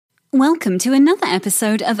Welcome to another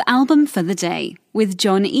episode of Album for the Day with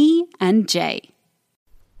John E. and Jay.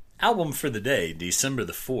 Album for the Day, December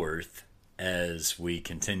the 4th, as we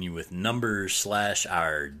continue with numbers /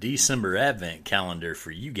 our December Advent calendar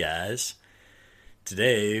for you guys.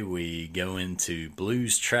 Today we go into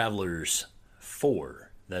Blues Travelers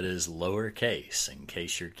 4, that is lowercase, in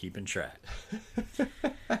case you're keeping track.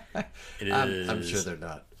 I'm sure they're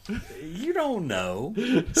not. You don't know.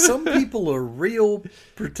 Some people are real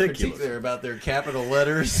particular about their capital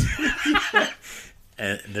letters.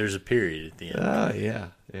 And there's a period at the end. Oh,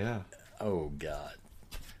 yeah. Oh, God.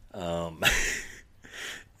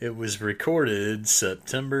 It was recorded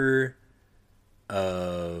September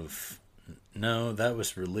of... No, that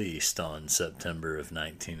was released on September of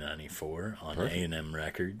 1994 on A&M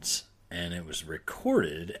Records. And it was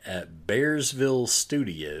recorded at Bearsville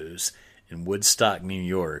Studios in Woodstock, New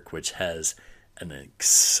York, which has an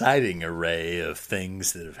exciting array of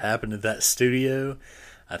things that have happened at that studio.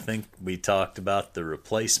 I think we talked about the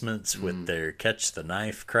replacements with their Catch the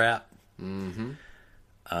Knife crap. Mm-hmm.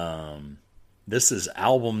 This is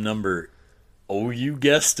album number, you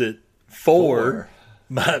guessed it, 4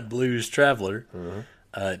 by Blues Traveler.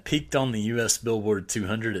 It peaked on the U.S. Billboard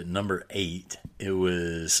 200 at number 8. It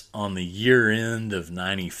was on the year-end of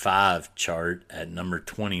 95 chart at number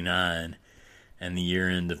 29 and the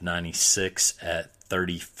year-end of 96 at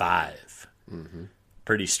 35. Mm-hmm.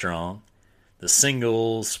 Pretty strong. The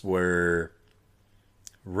singles were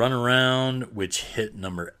Run Around, which hit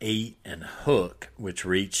number 8, and Hook, which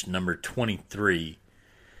reached number 23.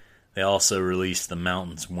 They also released The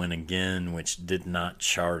Mountains Win Again, which did not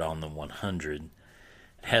chart on the 100.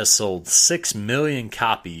 It has sold 6 million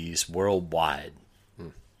copies worldwide.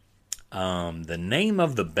 The name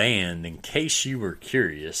of the band, in case you were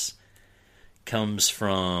curious, comes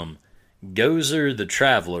from Gozer the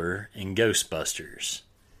Traveler in Ghostbusters.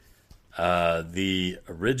 The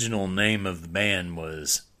original name of the band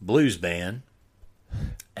was Blues Band,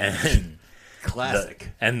 and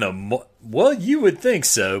classic. Well, you would think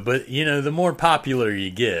so, but the more popular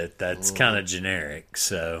you get, that's kind of generic.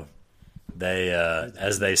 So they,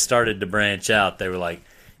 as they started to branch out, they were like,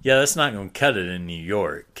 "Yeah, that's not going to cut it in New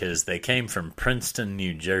York," because they came from Princeton,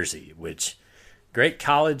 New Jersey, which great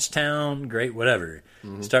college town, great whatever.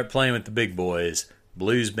 Mm-hmm. Start playing with the big boys.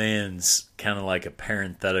 Blues band's kind of like a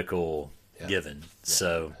parenthetical given. Yeah.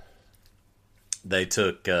 So they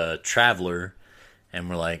took Traveler and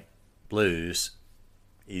were like, blues,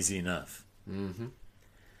 easy enough. Mm-hmm.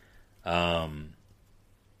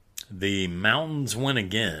 The Mountains Win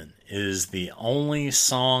Again is the only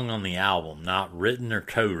song on the album not written or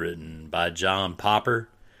co-written by John Popper.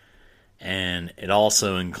 And it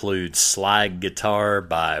also includes slide guitar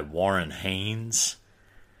by Warren Haynes,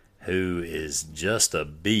 who is just a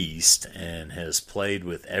beast and has played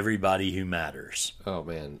with everybody who matters. Oh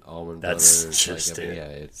man, Allman That's Brothers. just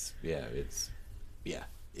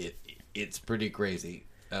it's pretty crazy.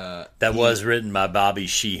 That was written by Bobby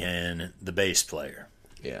Sheehan, the bass player.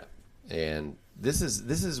 Yeah, and this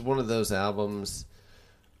is one of those albums.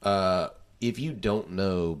 If you don't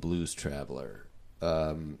know Blues Traveler,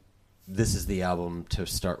 this is the album to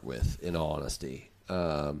start with. In all honesty.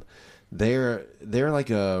 They're like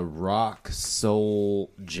a rock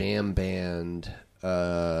soul jam band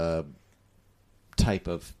type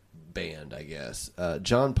of band, I guess.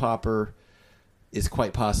 John Popper is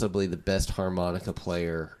quite possibly the best harmonica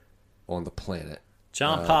player on the planet.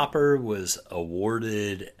 John Popper was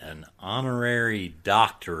awarded an honorary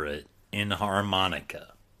doctorate in harmonica.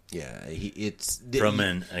 Yeah, from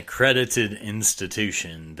an accredited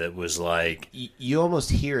institution that was like... You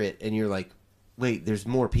almost hear it and you're like, wait, there's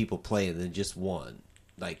more people playing than just one.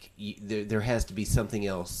 Like, there has to be something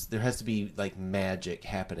else. There has to be, like, magic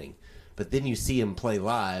happening. But then you see him play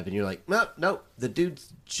live, and you're like, no, the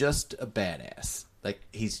dude's just a badass. Like,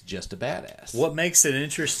 he's just a badass. What makes it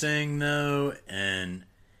interesting, though, and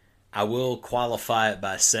I will qualify it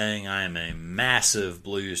by saying I am a massive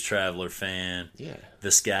Blues Traveler fan. Yeah.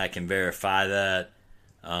 This guy can verify that.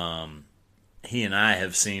 He and I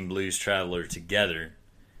have seen Blues Traveler together.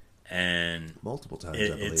 And multiple times,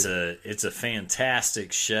 it's a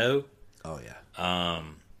fantastic show. Oh yeah.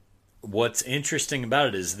 What's interesting about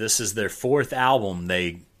it is this is their 4th album.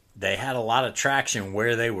 They had a lot of traction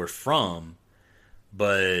where they were from,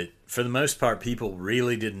 but for the most part, people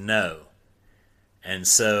really didn't know. And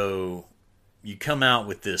so you come out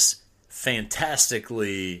with this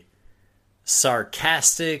fantastically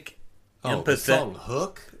sarcastic, the song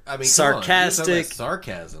Hook. I mean, sarcastic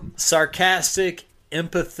sarcasm,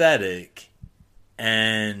 empathetic,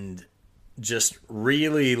 and just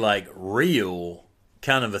really like real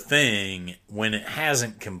kind of a thing when it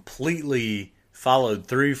hasn't completely followed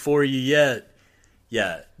through for you yet.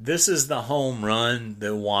 Yeah, this is the home run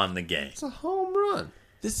that won the game. It's a home run.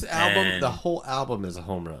 This album, And the whole album is a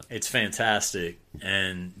home run. it's fantastic,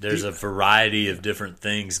 and there's a variety of different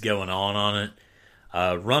things going on it.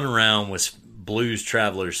 Runaround was Blues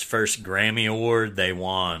Traveler's first Grammy Award. They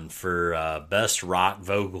won for Best Rock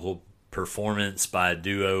Vocal Performance by a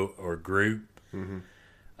Duo or Group.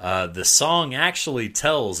 The song actually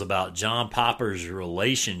tells about John Popper's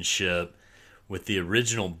relationship with the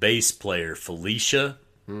original bass player, Felicia,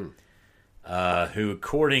 who,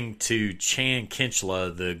 according to Chan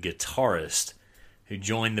Kinchla, the guitarist, who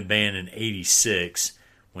joined the band in '86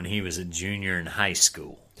 when he was a junior in high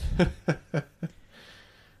school.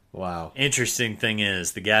 Wow. Interesting thing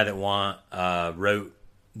is, the guy that wrote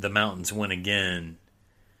The Mountains Win Again,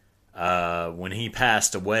 when he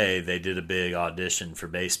passed away, they did a big audition for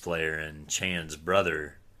bass player, and Chan's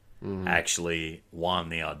brother actually won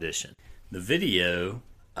the audition. The video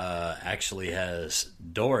actually has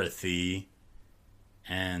Dorothy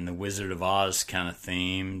and the Wizard of Oz kind of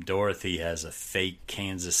theme. Dorothy has a fake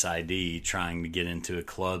Kansas ID trying to get into a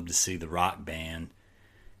club to see the rock band,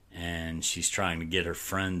 and she's trying to get her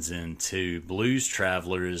friends in too. Blues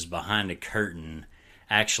Traveler is behind a curtain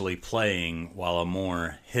actually playing while a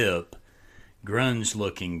more hip,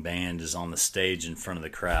 grunge-looking band is on the stage in front of the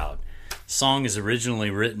crowd. The song is originally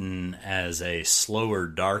written as a slower,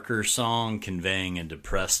 darker song conveying a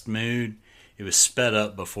depressed mood. It was sped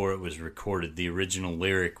up before it was recorded. The original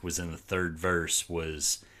lyric was in the third verse,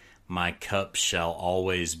 was, "My cup shall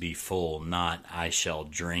always be full, not I shall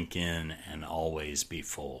drink in and always be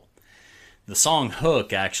full." The song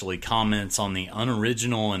hook actually comments on the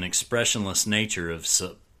unoriginal and expressionless nature of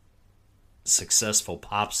successful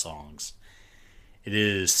pop songs. It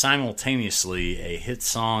is simultaneously a hit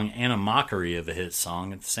song and a mockery of a hit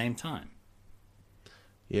song at the same time.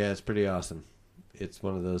 Yeah, it's pretty awesome. It's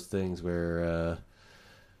one of those things where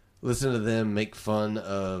listen to them make fun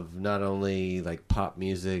of not only like pop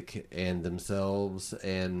music and themselves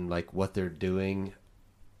and like what they're doing,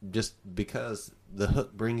 just because the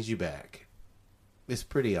hook brings you back. It's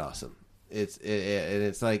pretty awesome. It's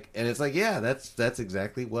like yeah, that's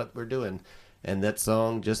exactly what we're doing, and that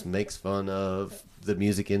song just makes fun of the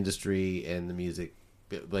music industry and the music,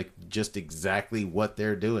 like just exactly what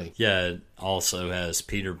they're doing. Yeah, it also has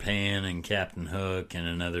Peter Pan and Captain Hook and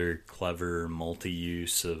another clever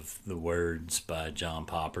multi-use of the words by John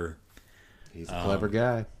Popper. He's a clever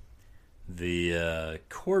guy. The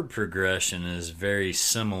chord progression is very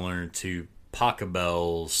similar to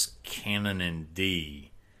Pachelbel's Canon in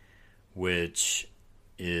D, which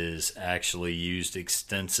is actually used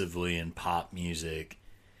extensively in pop music,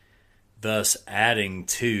 thus adding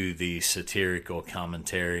to the satirical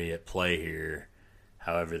commentary at play here.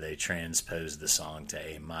 However, they transpose the song to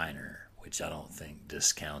A minor, which I don't think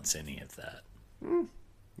discounts any of that.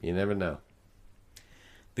 You never know.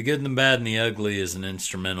 The Good and the Bad and the Ugly is an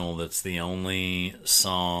instrumental that's the only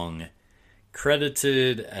song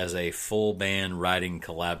credited as a full band writing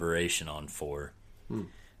collaboration on four.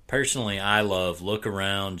 Personally, I love Look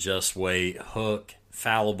Around, Just Wait, Hook,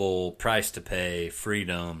 Fallible, Price to Pay,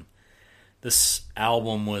 Freedom. This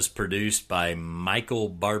album was produced by Michael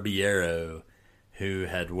Barbiero, who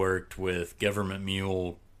had worked with Government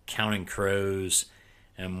Mule, Counting Crows,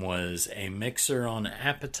 and was a mixer on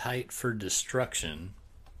Appetite for Destruction,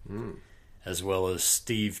 as well as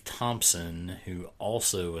Steve Thompson, who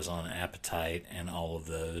also was on Appetite and all of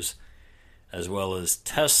those, as well as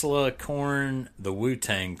Tesla, Korn, the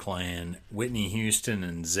Wu-Tang Clan, Whitney Houston,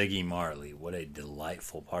 and Ziggy Marley. What a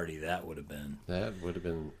delightful party that would have been. That would have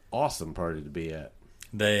been an awesome party to be at.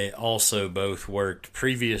 They also both worked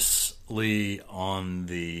previously on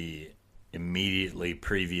the immediately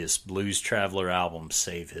previous Blues Traveler album,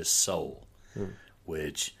 Save His Soul,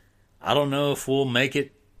 which I don't know if we'll make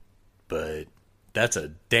it, but that's a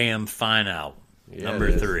damn fine album. Yeah,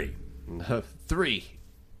 Number 3. 3,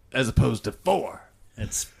 as opposed to 4.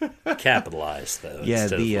 It's capitalized though. Yeah,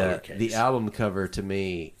 instead of lowercase. the album cover to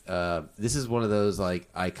me, this is one of those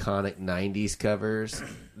like iconic '90s covers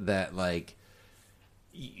that like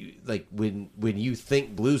when you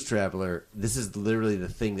think Blues Traveler, this is literally the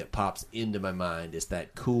thing that pops into my mind. It's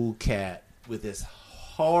that cool cat with this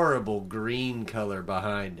horrible green color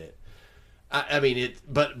behind it. I mean it,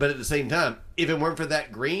 but at the same time, if it weren't for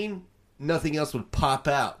that green, nothing else would pop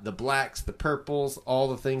out. The blacks, the purples, all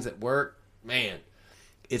the things that work, man.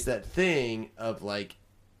 It's that thing of like,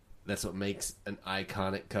 that's what makes an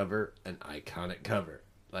iconic cover an iconic cover.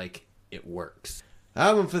 Like, it works.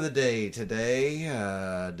 Album for the day today,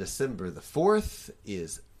 December the 4th,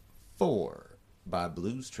 is 4. by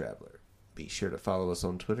Blues Traveler. Be sure to follow us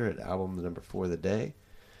on Twitter at album4theday.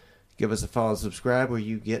 Give us a follow and subscribe where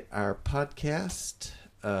you get our podcast.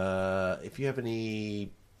 If you have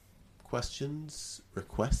any questions,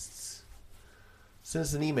 requests, send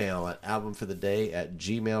us an email at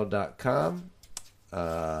albumfortheday@gmail.com.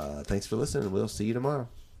 Thanks for listening. We'll see you tomorrow.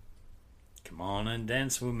 Come on and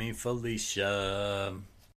dance with me, Felicia.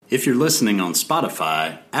 If you're listening on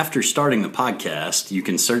Spotify, after starting the podcast, you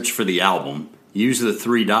can search for the album, use the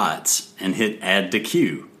 3 dots, and hit add to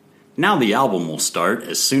queue. Now the album will start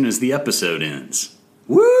as soon as the episode ends.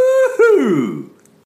 Woohoo!